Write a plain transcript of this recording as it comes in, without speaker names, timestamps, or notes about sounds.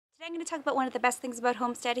I'm going to talk about one of the best things about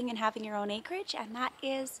homesteading and having your own acreage, and that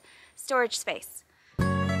is storage space.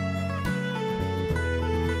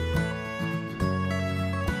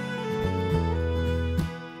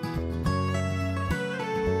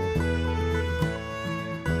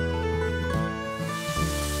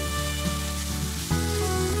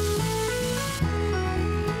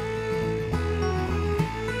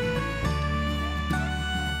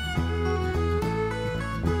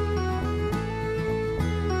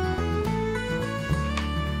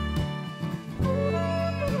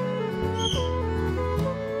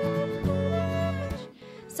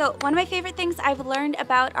 So one of my favorite things I've learned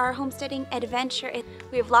about our homesteading adventure is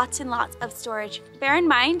we have lots and lots of storage. Bear in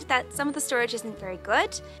mind that some of the storage isn't very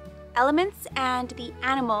good. Elements and the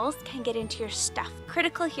animals can get into your stuff.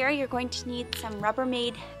 Critical here, you're going to need some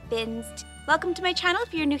Rubbermaid bins. Welcome to my channel.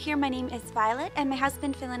 If you're new here, my name is Violet and my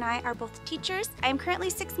husband Phil and I are both teachers. I am currently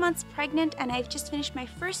 6 months pregnant and I've just finished my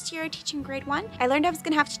first year teaching grade 1. I learned I was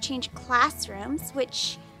going to have to change classrooms,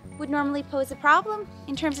 which would normally pose a problem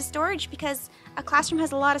in terms of storage because a classroom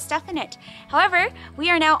has a lot of stuff in it. However, we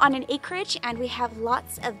are now on an acreage and we have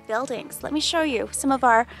lots of buildings. Let me show you some of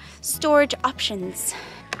our storage options.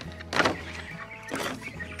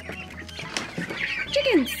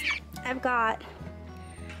 Chickens! I've got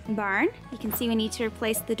a barn. You can see we need to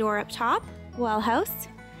replace the door up top. Well house.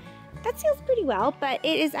 That seals pretty well, but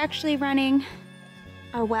it is actually running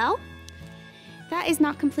our well. That is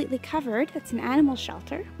not completely covered. That's an animal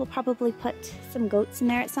shelter. We'll probably put some goats in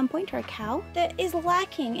there at some point, or a cow. That is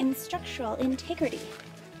lacking in structural integrity.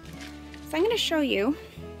 So I'm going to show you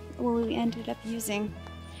what we ended up using.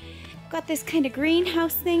 Got this kind of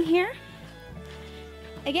greenhouse thing here.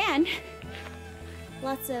 Again,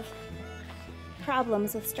 lots of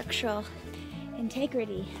problems with structural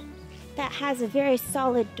integrity. That has a very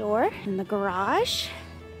solid door in the garage.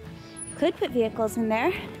 Could put vehicles in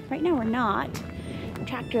there. Right now we're not.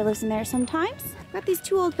 Tractor lives in there sometimes. Got these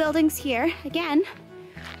two old buildings here. Again,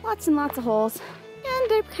 lots and lots of holes, and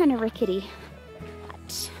they're kind of rickety.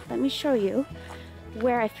 But let me show you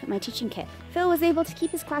where I've put my teaching kit. Phil was able to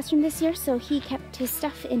keep his classroom this year, so he kept his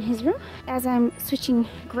stuff in his room. As I'm switching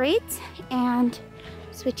grades and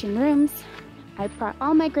switching rooms, I brought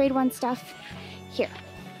all my grade 1 stuff here.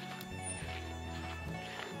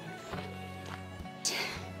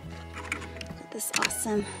 This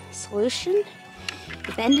awesome solution.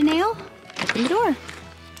 You bend a nail, open the door.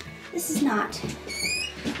 This is not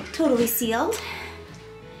totally sealed.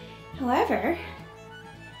 However,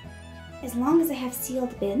 as long as I have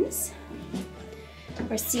sealed bins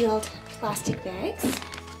or sealed plastic bags,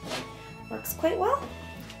 works quite well.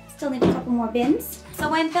 Still need a couple more bins. So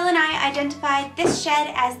when Phil and I identified this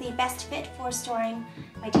shed as the best fit for storing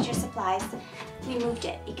my teacher supplies, we moved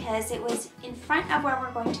it because it was in front of where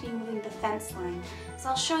we're going to be moving the fence line. So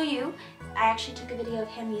I'll show you. I actually took a video of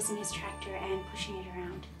him using his tractor and pushing it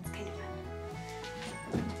around. It's kind of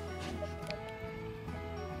fun.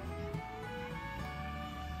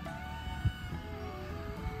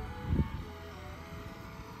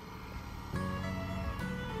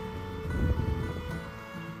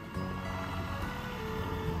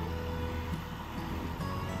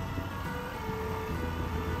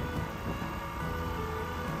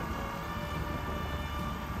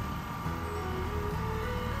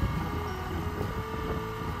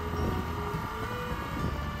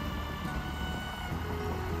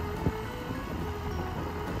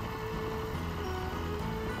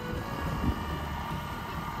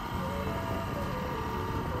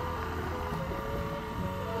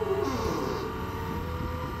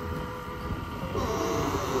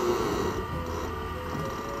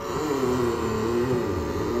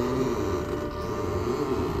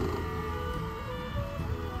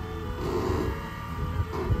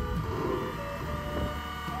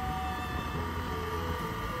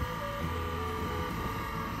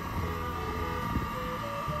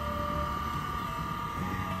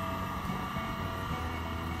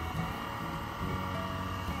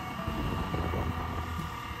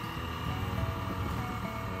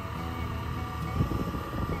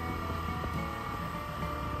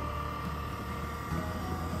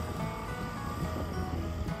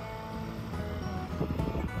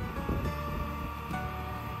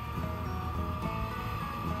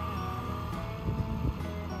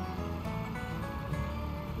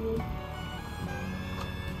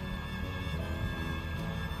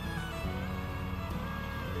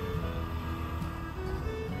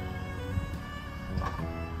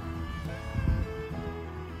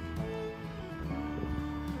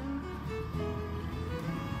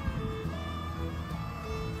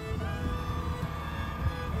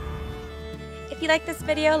 If you like this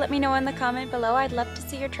video, let me know in the comment below. I'd love to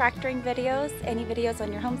see your tractoring videos, any videos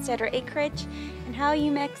on your homestead or acreage, and how you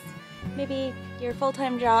mix maybe your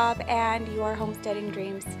full-time job and your homesteading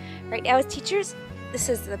dreams. Right now as teachers, this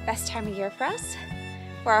is the best time of year for us,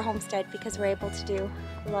 for our homestead, because we're able to do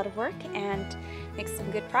a lot of work and make some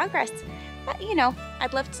good progress. But you know,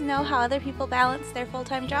 I'd love to know how other people balance their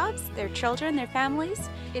full-time jobs, their children, their families.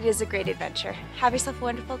 It is a great adventure. Have yourself a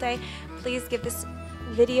wonderful day. Please give this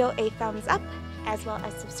video a thumbs up, as well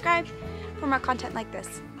as subscribe for more content like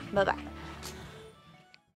this. Bye-bye.